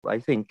I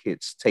think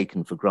it's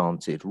taken for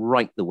granted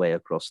right the way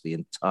across the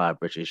entire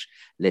British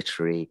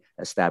literary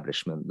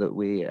establishment that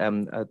we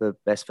are the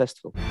best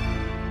festival.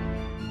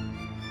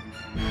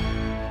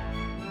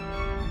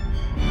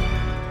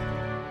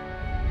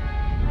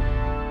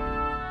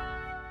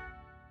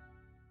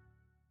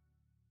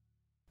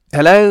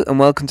 Hello and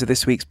welcome to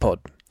this week's pod.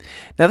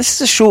 Now this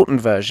is a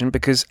shortened version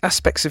because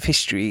Aspects of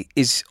History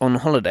is on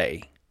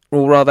holiday,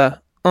 or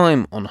rather,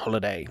 I'm on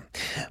holiday.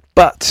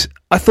 But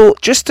I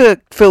thought just to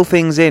fill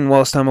things in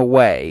whilst I'm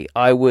away,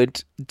 I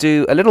would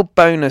do a little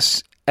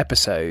bonus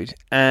episode.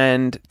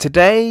 And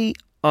today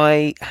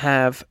I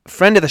have a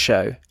friend of the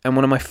show and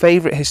one of my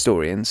favourite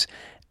historians,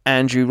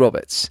 Andrew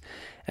Roberts.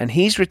 And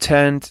he's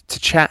returned to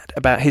chat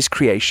about his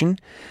creation,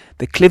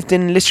 the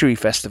Cliveden Literary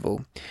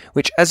Festival,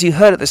 which, as you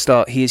heard at the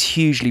start, he is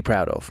hugely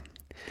proud of.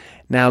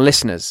 Now,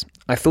 listeners,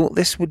 I thought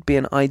this would be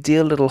an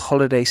ideal little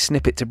holiday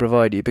snippet to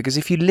provide you, because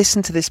if you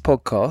listen to this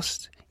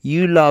podcast,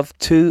 you love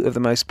two of the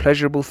most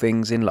pleasurable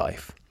things in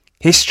life: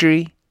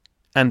 history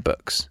and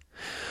books.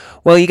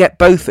 Well, you get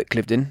both at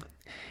Cliveden.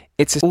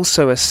 It's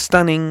also a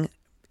stunning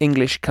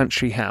English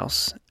country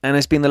house and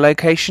has been the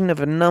location of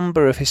a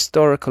number of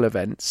historical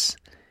events.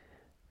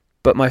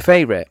 But my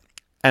favourite,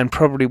 and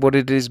probably what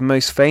it is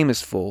most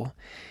famous for,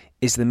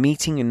 is the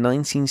meeting in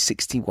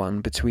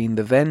 1961 between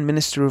the then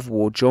Minister of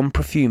War John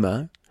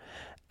Profumo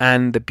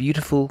and the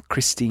beautiful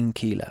Christine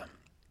Keeler.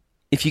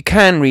 If you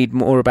can read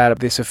more about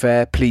this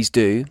affair, please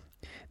do.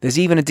 There's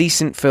even a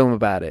decent film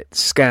about it,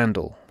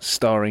 Scandal,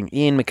 starring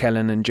Ian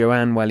McKellen and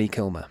Joanne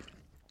Whalley-Kilmer.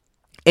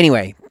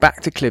 Anyway,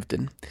 back to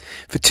Cliveden.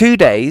 For 2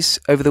 days,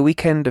 over the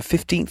weekend of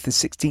 15th and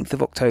 16th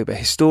of October,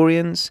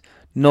 historians,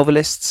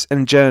 novelists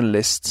and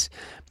journalists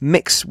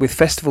mix with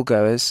festival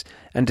goers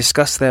and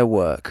discuss their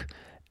work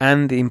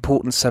and the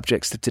important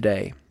subjects of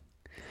today.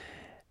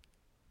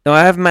 Now,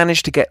 I have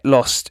managed to get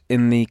lost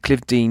in the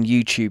Cliveden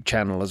YouTube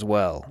channel as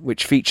well,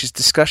 which features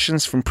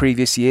discussions from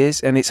previous years,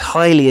 and it's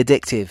highly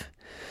addictive.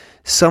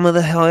 Some of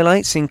the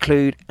highlights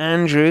include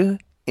Andrew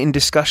in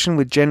discussion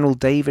with General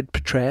David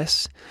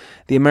Petraeus,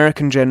 the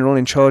American general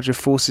in charge of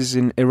forces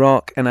in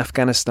Iraq and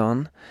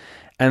Afghanistan,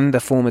 and the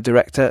former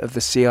director of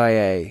the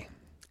CIA.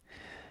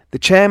 The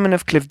chairman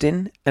of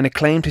Cliveden, an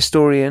acclaimed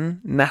historian,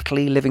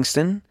 Natalie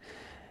Livingston,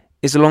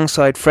 is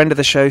alongside friend of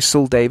the show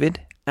Saul David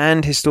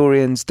and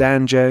historians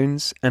Dan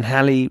Jones and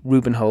Hallie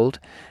Rubenhold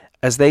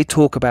as they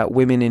talk about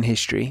women in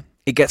history.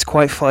 It gets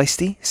quite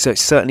feisty, so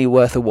it's certainly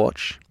worth a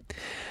watch.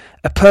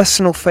 A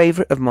personal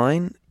favourite of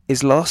mine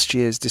is last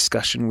year's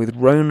discussion with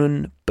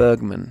Ronan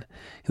Bergman,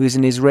 who is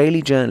an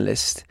Israeli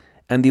journalist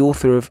and the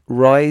author of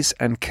Rise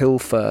and Kill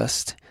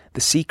First,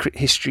 The Secret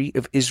History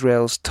of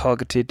Israel's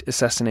Targeted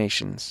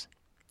Assassinations.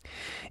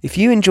 If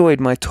you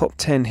enjoyed my top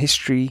 10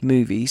 history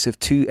movies of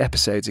 2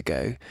 episodes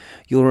ago,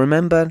 you'll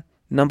remember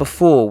number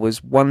 4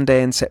 was One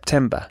Day in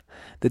September,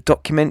 the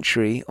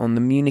documentary on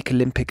the Munich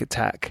Olympic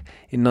attack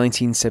in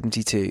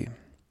 1972.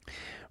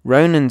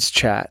 Ronan's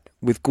chat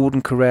with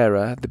Gordon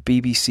Carrera, the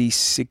BBC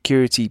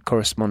security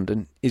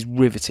correspondent, is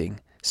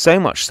riveting, so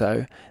much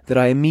so that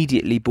I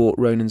immediately bought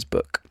Ronan's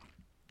book.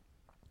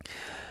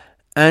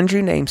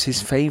 Andrew names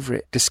his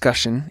favourite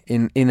discussion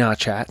in our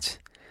chat,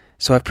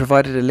 so I've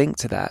provided a link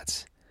to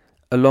that,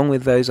 along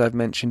with those I've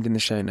mentioned in the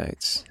show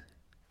notes.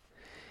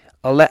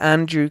 I'll let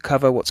Andrew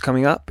cover what's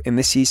coming up in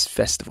this year's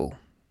festival.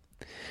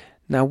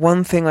 Now,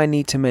 one thing I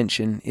need to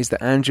mention is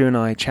that Andrew and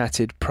I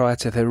chatted prior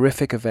to the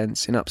horrific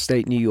events in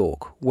upstate New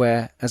York,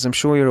 where, as I'm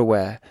sure you're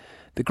aware,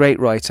 the great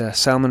writer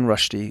Salman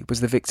Rushdie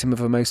was the victim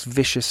of a most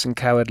vicious and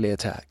cowardly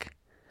attack.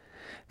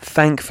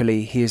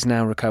 Thankfully, he is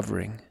now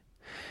recovering.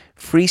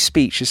 Free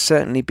speech has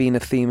certainly been a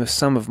theme of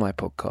some of my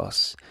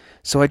podcasts,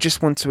 so I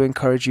just want to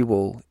encourage you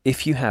all,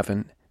 if you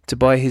haven't, to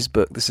buy his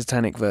book, The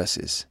Satanic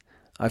Verses.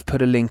 I've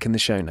put a link in the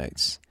show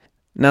notes.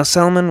 Now,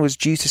 Salman was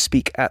due to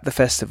speak at the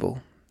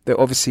festival, though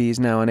obviously he is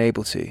now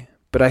unable to,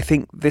 but I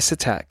think this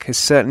attack has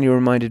certainly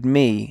reminded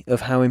me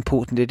of how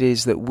important it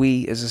is that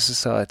we as a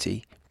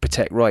society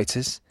protect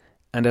writers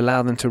and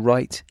allow them to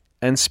write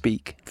and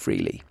speak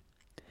freely.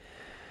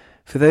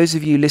 For those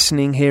of you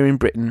listening here in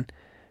Britain,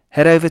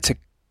 head over to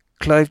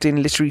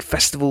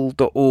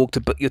clivedenliteraryfestival.org to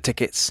book your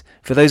tickets.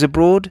 For those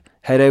abroad,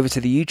 head over to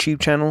the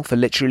YouTube channel for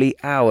literally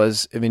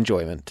hours of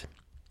enjoyment.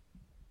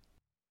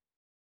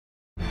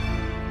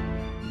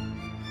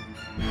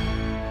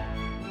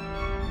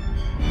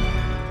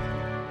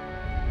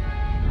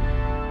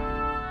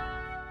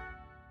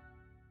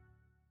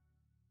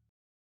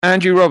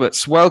 Andrew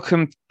Roberts,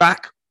 welcome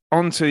back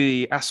onto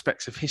the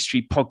Aspects of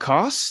History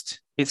podcast.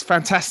 It's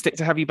fantastic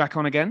to have you back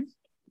on again.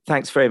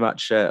 Thanks very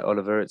much,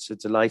 Oliver. It's a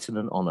delight and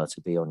an honour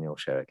to be on your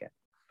show again.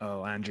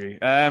 Oh, Andrew.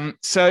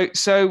 So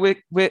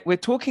we're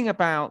talking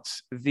about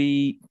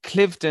the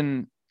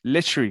Cliveden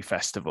Literary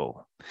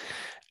Festival,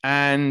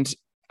 and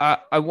I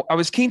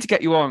was keen to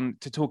get you on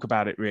to talk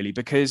about it, really,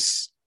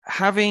 because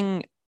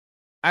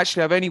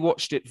I've only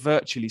watched it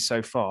virtually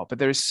so far, but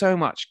there is so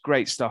much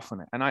great stuff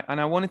on it, and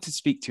I wanted to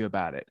speak to you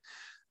about it.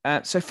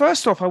 So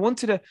first off, I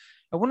wanted to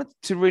I wanted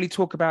to really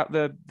talk about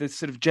the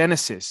sort of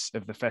genesis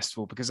of the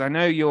festival, because I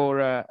know you're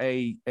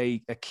a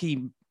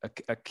key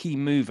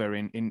mover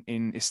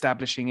in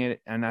establishing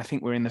it, and I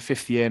think we're in the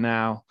fifth year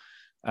now.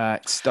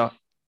 Started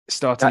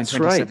in That's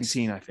right.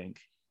 2017, I think.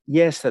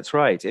 Yes, that's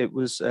right. It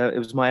was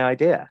my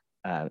idea.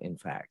 In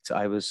fact,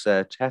 I was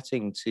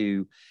chatting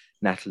to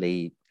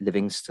Natalie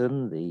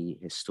Livingston, the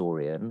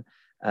historian,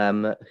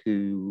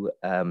 who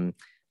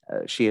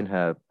she and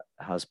her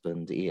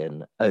husband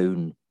Ian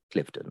own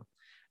Cliveden,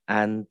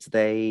 and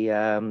they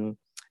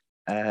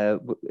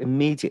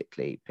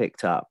immediately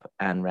picked up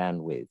and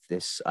ran with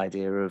this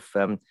idea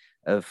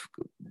of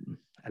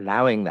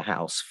allowing the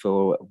house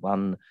for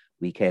one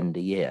weekend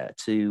a year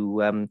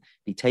to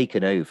be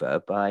taken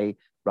over by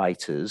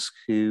writers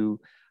who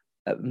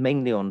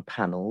mainly on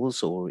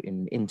panels or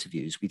in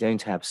interviews. We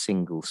don't have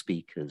single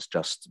speakers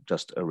just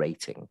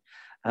orating.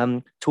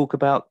 Talk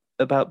about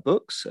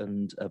books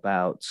and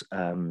about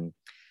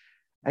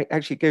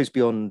actually it goes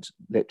beyond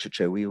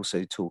literature. We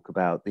also talk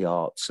about the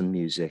arts and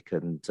music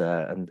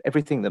and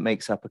everything that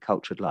makes up a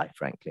cultured life,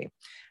 frankly.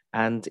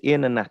 And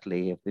Ian and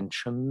Natalie have been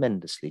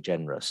tremendously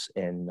generous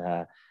in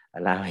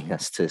allowing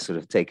us to sort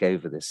of take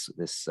over this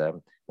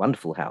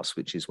wonderful house,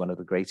 which is one of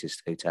the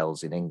greatest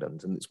hotels in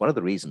England. And it's one of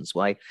the reasons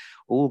why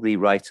all the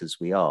writers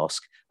we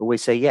ask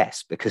always say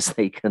yes, because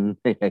they can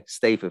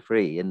stay for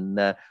free in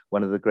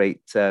one of the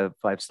great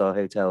five-star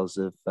hotels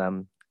of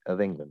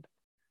England.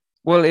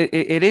 Well,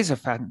 it is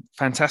a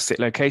fantastic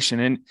location,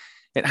 and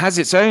it has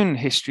its own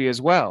history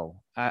as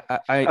well. I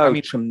Oh,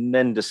 mean,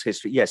 tremendous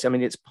history. Yes, I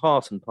mean it's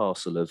part and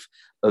parcel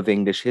of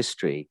English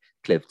history,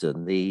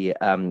 Cliveden.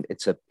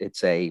 It's a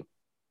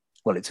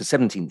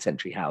 17th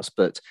century house,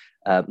 but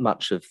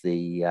much of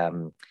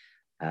the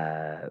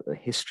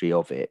history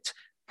of it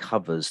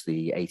covers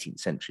the 18th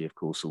century, of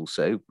course,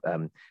 also.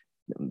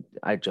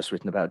 I'd just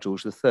written about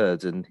George III,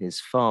 and his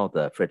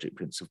father, Frederick,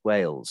 Prince of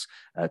Wales,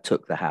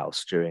 took the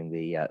house during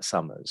the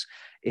summers.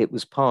 It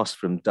was passed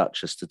from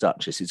duchess to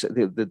duchess. It's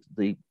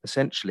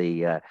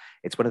essentially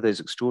it's one of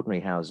those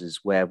extraordinary houses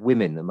where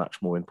women are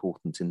much more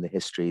important in the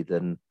history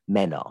than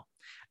men are.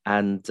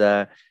 And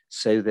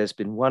so there's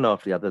been one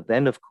after the other.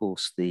 Then, of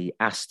course, the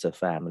Astor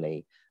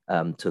family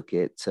took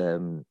it.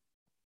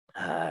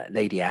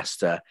 Lady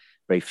Astor,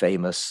 very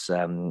famous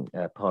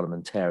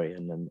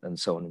parliamentarian and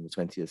so on in the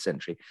 20th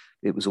century.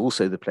 It was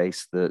also the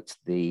place that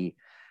the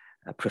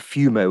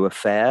Profumo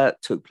affair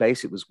took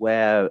place. It was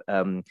where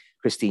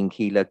Christine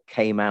Keeler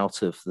came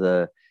out of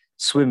the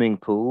swimming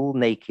pool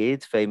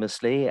naked,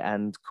 famously,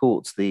 and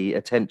caught the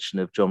attention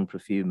of John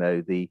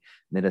Profumo, the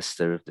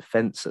Minister of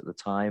Defence at the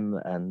time.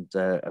 And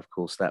of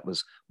course, that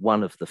was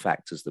one of the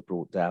factors that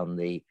brought down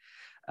the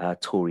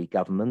Tory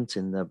government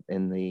in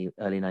the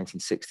early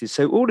 1960s.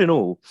 So all in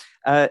all,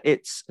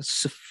 it's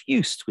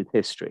suffused with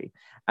history,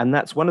 and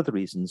that's one of the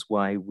reasons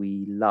why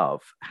we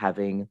love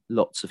having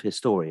lots of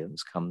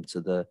historians come to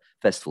the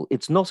festival.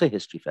 It's not a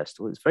history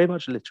festival; it's very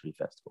much a literary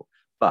festival.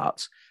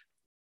 But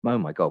oh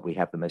my God, we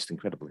have the most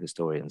incredible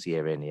historians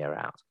year in, year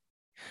out.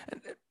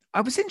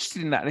 I was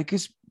interested in that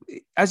because,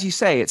 as you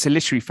say, it's a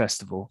literary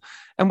festival,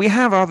 and we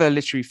have other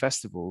literary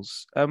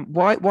festivals.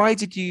 Why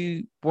did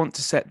you want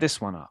to set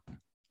this one up?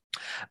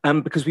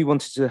 Because we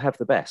wanted to have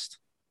the best.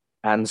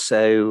 And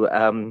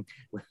so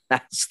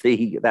that's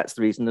the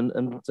reason.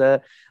 And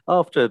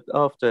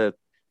after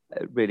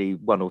really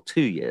 1 or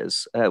 2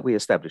 years, we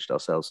established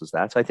ourselves as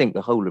that. I think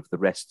the whole of the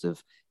rest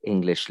of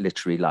English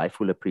literary life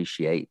will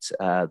appreciate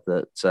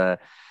that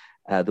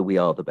we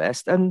are the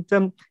best. And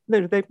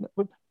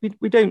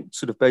we don't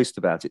sort of boast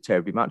about it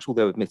terribly much,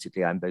 although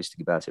admittedly I'm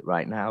boasting about it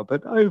right now.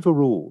 But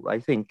overall, I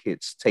think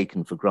it's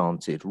taken for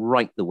granted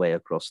right the way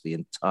across the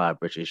entire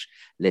British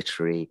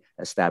literary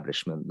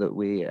establishment that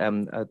we are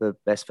the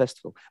best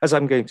festival, as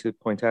I'm going to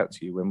point out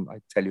to you when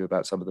I tell you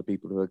about some of the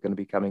people who are going to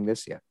be coming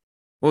this year.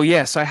 Well,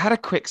 yes, I had a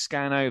quick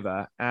scan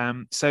over.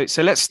 So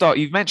let's start.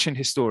 You've mentioned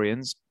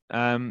historians.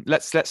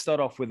 Let's start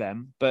off with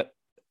them, but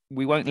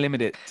we won't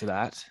limit it to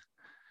that.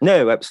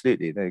 No,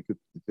 absolutely. No,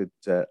 good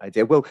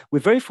idea. Well, we're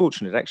very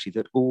fortunate actually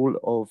that all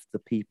of the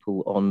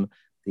people on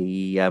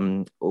the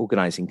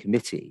organising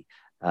committee,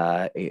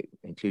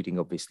 including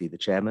obviously the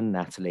chairman,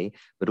 Natalie,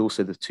 but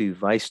also the two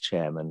vice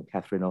chairmen,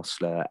 Catherine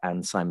Osler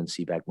and Simon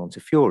Sebag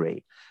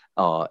Montefiore,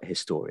 are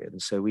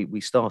historians. So we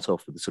start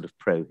off with a sort of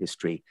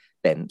pro-history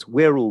bent.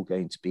 We're all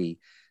going to be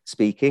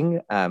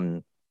speaking.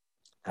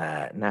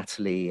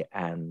 Natalie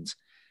and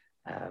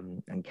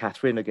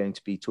Catherine are going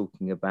to be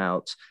talking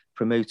about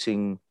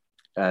promoting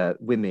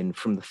women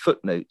from the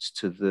footnotes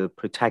to the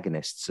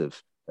protagonists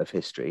of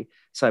history.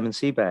 Simon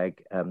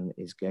Sebag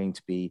is going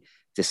to be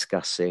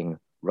discussing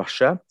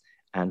Russia,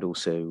 and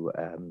also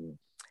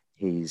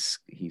he's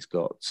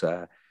got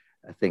a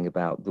thing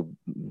about the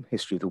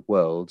history of the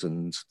world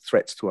and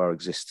threats to our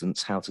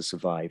existence, how to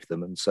survive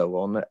them, and so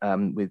on.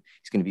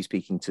 He's going to be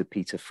speaking to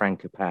Peter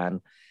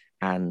Frankopan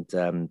and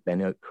Ben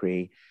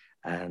Okri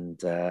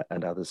and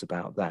others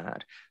about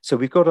that. So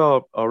we've got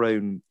our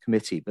own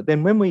committee, but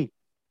then when we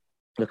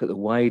look at the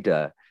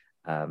wider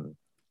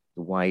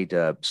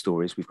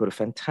stories, we've got a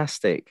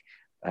fantastic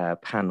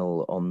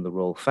panel on the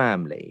royal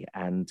family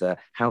and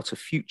how to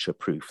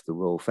future-proof the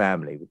royal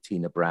family with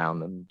Tina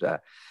Brown and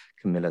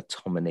Camilla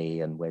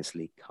Tominey and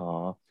Wesley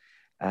Carr.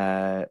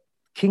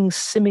 King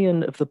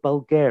Simeon of the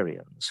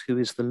Bulgarians, who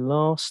is the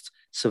last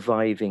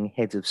surviving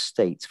head of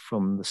state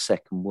from the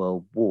Second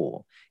World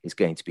War, is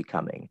going to be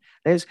coming.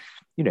 There's,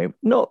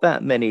 not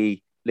that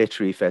many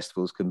literary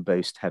festivals can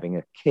boast having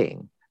a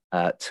king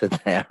to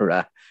their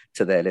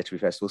literary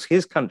festivals.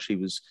 His country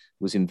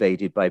was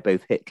invaded by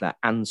both Hitler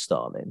and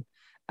Stalin,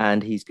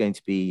 and he's going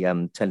to be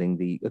telling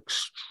the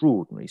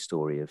extraordinary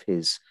story of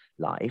his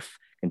life.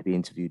 Going to be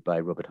interviewed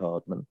by Robert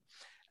Hardman.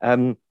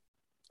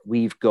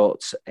 We've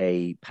got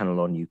a panel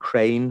on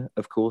Ukraine,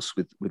 of course,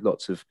 with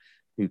lots of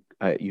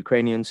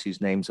Ukrainians whose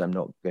names I'm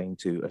not going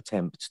to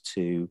attempt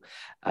to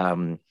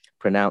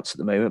pronounce at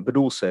the moment, but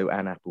also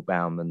Anne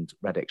Applebaum and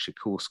Radek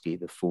Sikorski,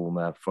 the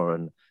former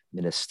foreign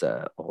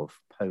minister of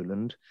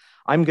Poland.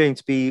 I'm going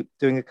to be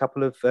doing a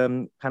couple of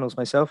panels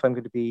myself. I'm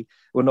going to be,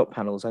 well, not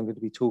panels, I'm going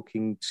to be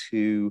talking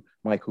to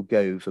Michael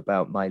Gove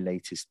about my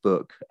latest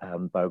book,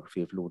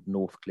 biography of Lord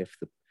Northcliffe,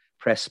 the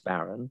press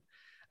baron.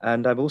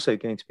 And I'm also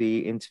going to be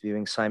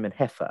interviewing Simon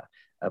Heffer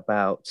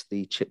about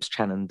the Chips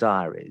Channon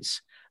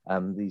diaries,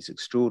 these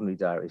extraordinary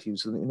diaries. He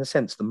was, in a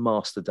sense, the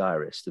master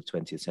diarist of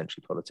 20th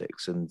century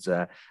politics. And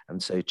so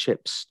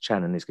Chips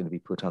Channon is going to be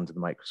put under the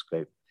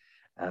microscope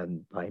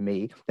by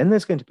me. Then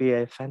there's going to be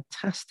a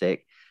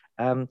fantastic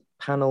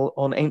panel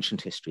on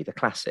ancient history, the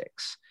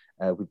classics,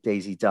 with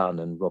Daisy Dunn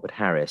and Robert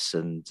Harris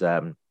and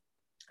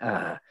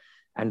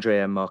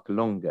Andrea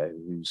Marcolongo,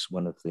 who's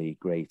one of the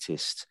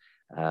greatest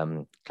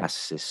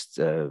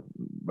classicist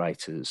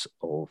writers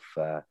of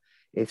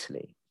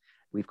Italy.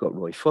 We've got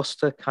Roy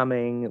Foster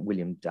coming,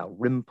 William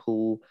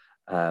Dalrymple.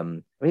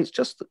 It's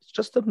just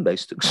the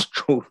most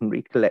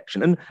extraordinary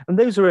collection, and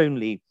those are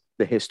only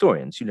the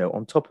historians.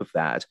 On top of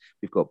that,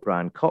 we've got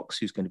Brian Cox,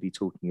 who's going to be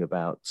talking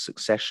about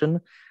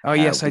Succession. Oh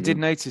yes, I did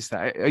notice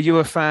that. Are you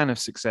a fan of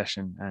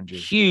Succession, Andrew?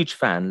 Huge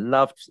fan,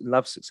 love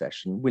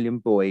Succession. William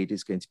Boyd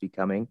is going to be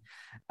coming,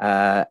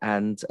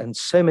 and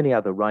so many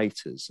other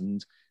writers,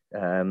 and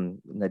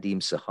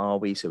Nadim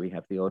Sahawi. So we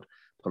have the odd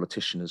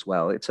politician as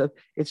well.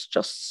 It's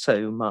just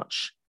so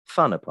much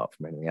fun. Apart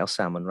from anything else,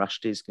 Salman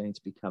Rushdie is going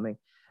to be coming.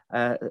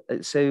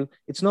 So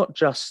it's not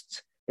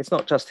just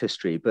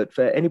history, but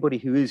for anybody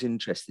who is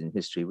interested in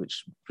history,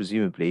 which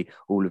presumably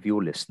all of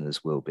your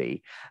listeners will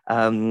be,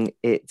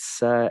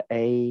 it's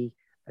a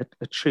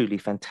truly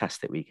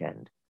fantastic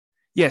weekend.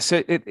 Yeah,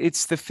 so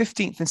it's the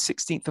 15th and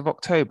 16th of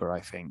October,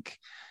 I think.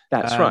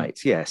 That's right.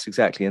 Yes,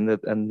 exactly. And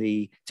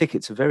the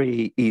tickets are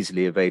very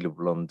easily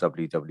available on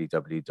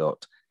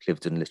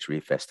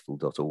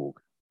www.clivedenliteraryfestival.org.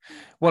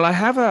 Well, I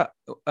have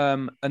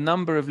a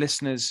number of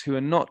listeners who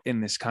are not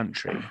in this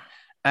country.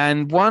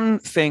 And one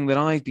thing that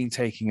I've been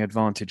taking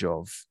advantage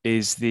of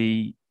is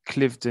the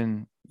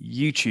Cliveden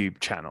YouTube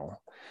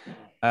channel,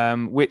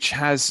 which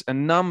has a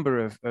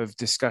number of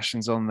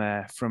discussions on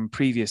there from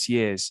previous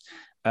years.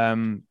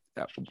 One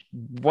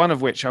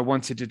of which I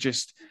wanted to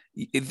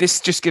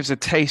this just gives a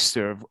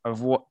taster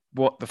of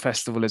what the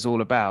festival is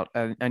all about.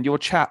 And your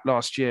chat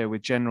last year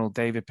with General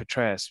David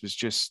Petraeus was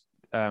just,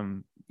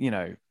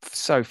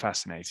 so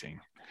fascinating.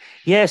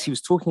 Yes, he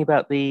was talking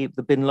about the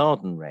Bin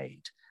Laden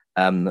raid,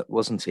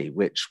 wasn't he?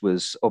 Which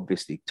was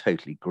obviously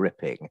totally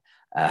gripping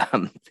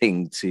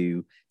thing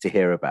to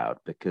hear about,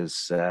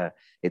 because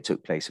it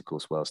took place, of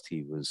course, whilst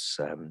he was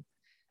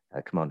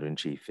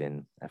commander-in-chief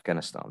in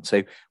Afghanistan.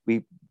 So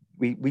we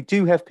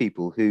do have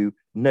people who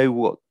know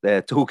what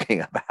they're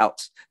talking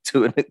about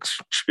to an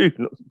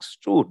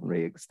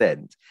extraordinary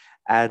extent,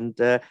 and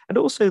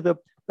also the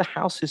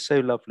house is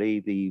so lovely.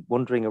 The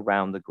wandering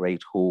around the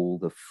Great Hall,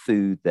 the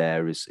food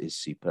there is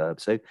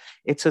superb. So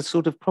it's a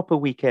sort of proper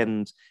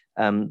weekend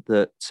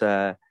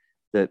that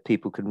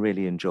people can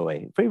really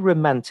enjoy. Very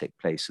romantic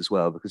place as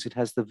well, because it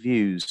has the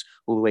views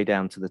all the way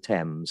down to the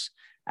Thames,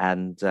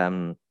 and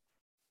so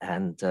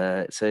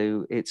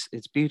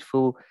it's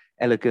beautiful,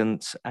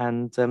 elegant,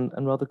 and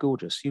rather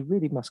gorgeous. You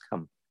really must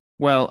come.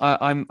 Well,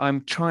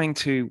 I'm trying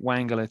to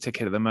wangle a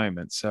ticket at the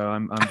moment, so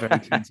I'm very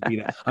keen to be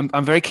there.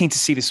 I'm very keen to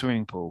see the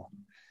swimming pool.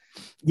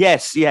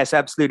 Yes,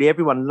 absolutely.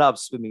 Everyone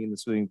loves swimming in the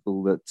swimming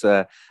pool.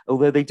 That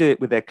although they do it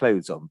with their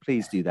clothes on,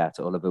 please do that,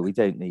 Oliver. We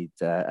don't need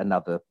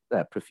another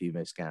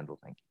Profumo scandal.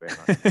 Thank you very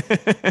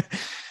much.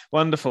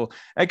 Wonderful.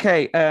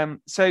 Okay,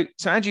 so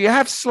Andrew, you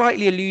have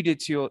slightly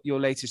alluded to your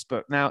latest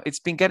book. Now, it's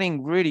been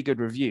getting really good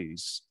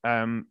reviews.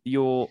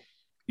 Your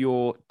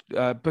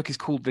book is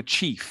called The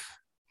Chief.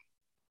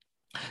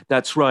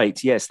 That's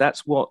right. Yes,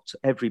 that's what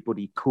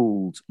everybody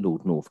called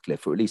Lord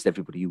Northcliffe, or at least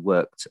everybody who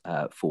worked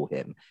for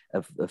him,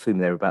 of whom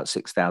there were about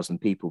 6,000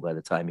 people by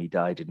the time he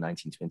died in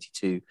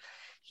 1922.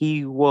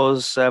 He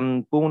was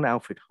born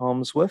Alfred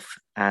Harmsworth,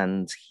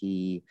 and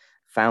he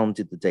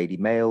founded the Daily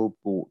Mail,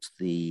 bought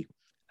the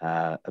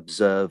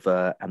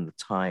Observer and the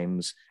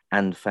Times,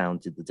 and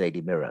founded the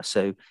Daily Mirror.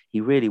 So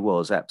he really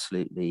was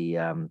absolutely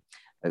an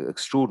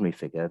extraordinary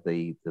figure,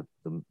 the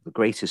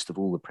greatest of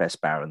all the press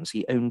barons.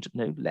 He owned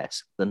no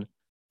less than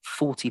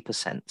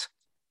 40%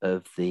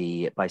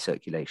 by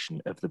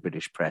circulation of the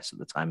British press at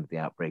the time of the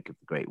outbreak of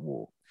the Great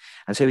War.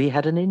 And so he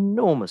had an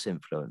enormous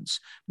influence,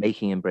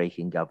 making and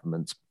breaking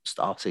governments,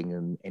 starting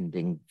and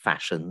ending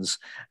fashions,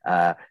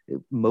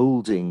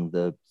 molding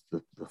the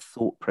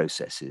thought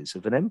processes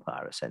of an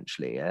empire,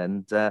 essentially.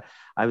 And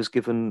I was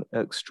given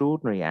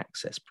extraordinary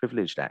access,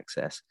 privileged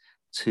access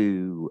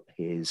to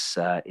his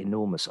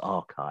enormous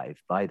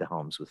archive by the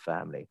Harmsworth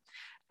family,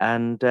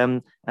 and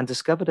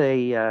discovered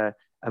a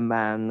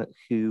man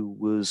who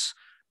was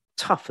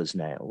tough as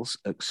nails,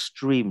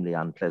 extremely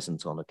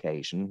unpleasant on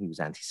occasion. He was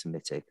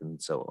anti-Semitic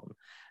and so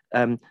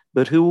on,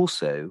 but who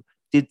also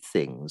did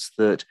things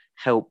that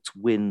helped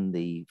win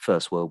the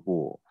First World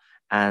War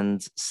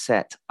and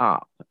set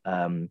up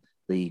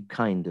the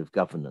kind of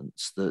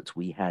governance that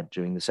we had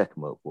during the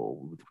Second World War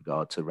with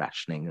regard to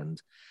rationing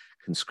and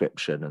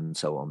conscription and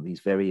so on,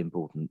 these very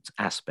important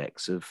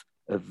aspects of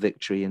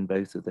victory in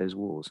both of those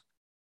wars.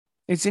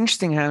 It's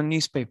interesting how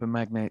newspaper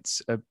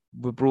magnates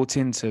were brought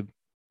into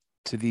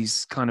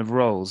these kind of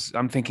roles.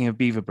 I'm thinking of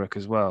Beaverbrook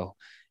as well.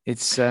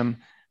 It's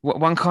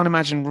one can't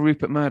imagine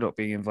Rupert Murdoch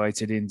being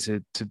invited in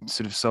to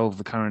sort of solve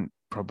the current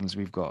problems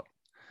we've got.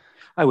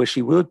 I wish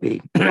he would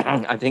be.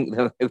 I think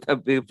that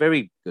would be a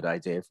very good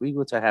idea if we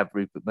were to have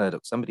Rupert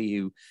Murdoch,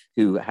 somebody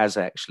who has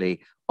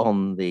actually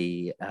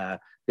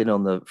been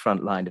on the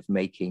front line of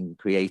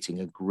creating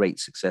a great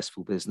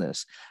successful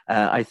business.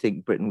 I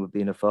think Britain would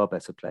be in a far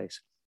better place.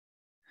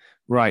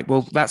 Right.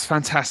 Well, that's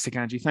fantastic,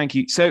 Andrew. Thank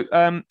you.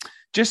 So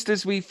just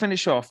as we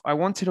finish off, I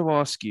wanted to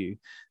ask you,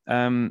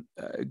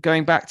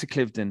 going back to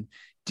Cliveden,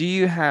 do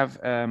you have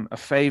a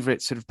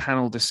favourite sort of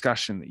panel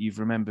discussion that you've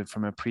remembered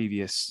from a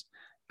previous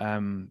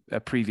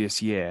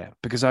year?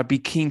 Because I'd be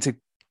keen to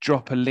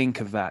drop a link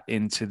of that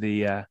into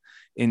the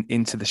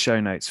show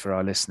notes for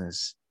our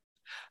listeners.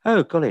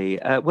 Oh, golly.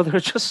 Well, there are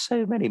just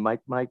so many. My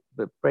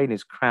brain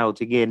is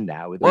crowding in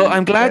now. Well,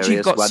 I'm glad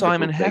you've got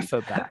Simon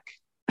Heffer back.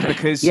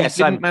 Because yes,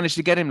 you didn't manage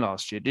to get him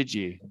last year, did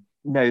you?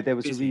 No, there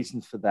was a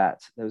reason for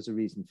that.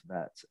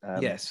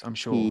 Yes, I'm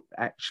sure. He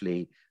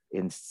actually,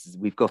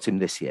 we've got him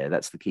this year.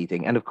 That's the key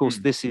thing. And of course,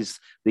 this is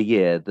the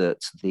year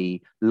that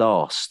the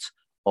last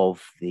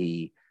of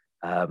the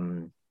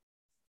Channon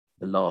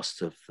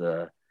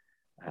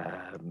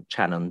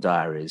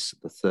Diaries,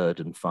 the third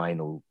and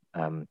final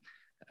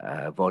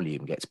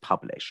volume, gets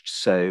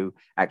published. So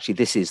actually,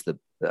 this is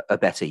a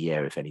better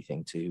year, if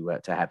anything, to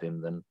have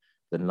him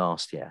than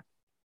last year.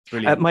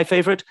 My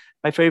favorite,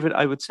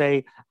 I would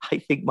say, I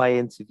think my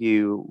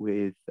interview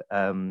with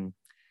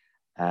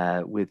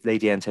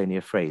Lady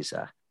Antonia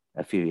Fraser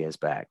a few years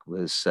back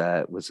was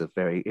there were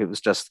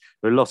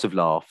a lot of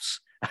laughs,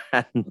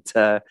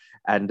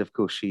 and of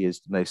course she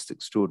is the most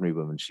extraordinary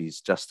woman. She's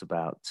just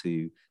about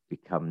to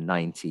become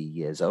 90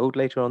 years old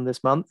later on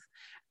this month,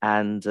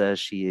 and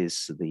she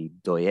is the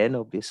doyenne,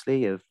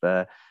 obviously, of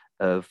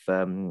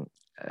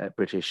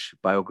British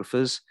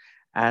biographers.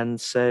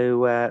 And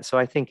so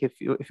I think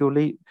if your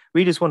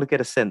readers want to get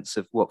a sense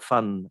of what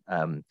fun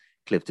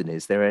Cliveden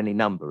is, there are any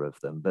number of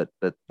them, but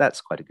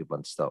that's quite a good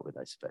one to start with,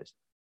 I suppose.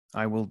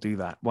 I will do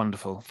that.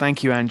 Wonderful.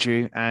 Thank you,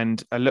 Andrew.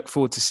 And I look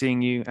forward to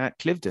seeing you at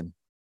Cliveden.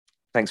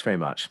 Thanks very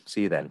much.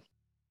 See you then.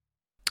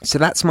 So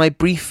that's my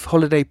brief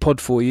holiday pod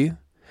for you.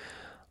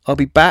 I'll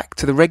be back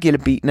to the regular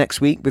beat next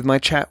week with my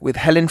chat with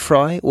Helen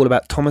Fry, all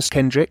about Thomas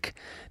Kendrick,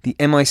 the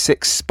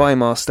MI6 spy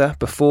master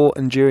before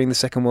and during the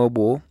Second World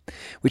War,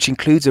 which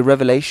includes a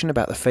revelation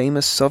about the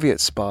famous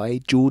Soviet spy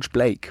George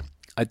Blake.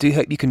 I do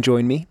hope you can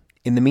join me.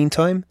 In the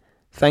meantime,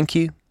 thank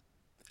you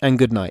and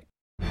good night.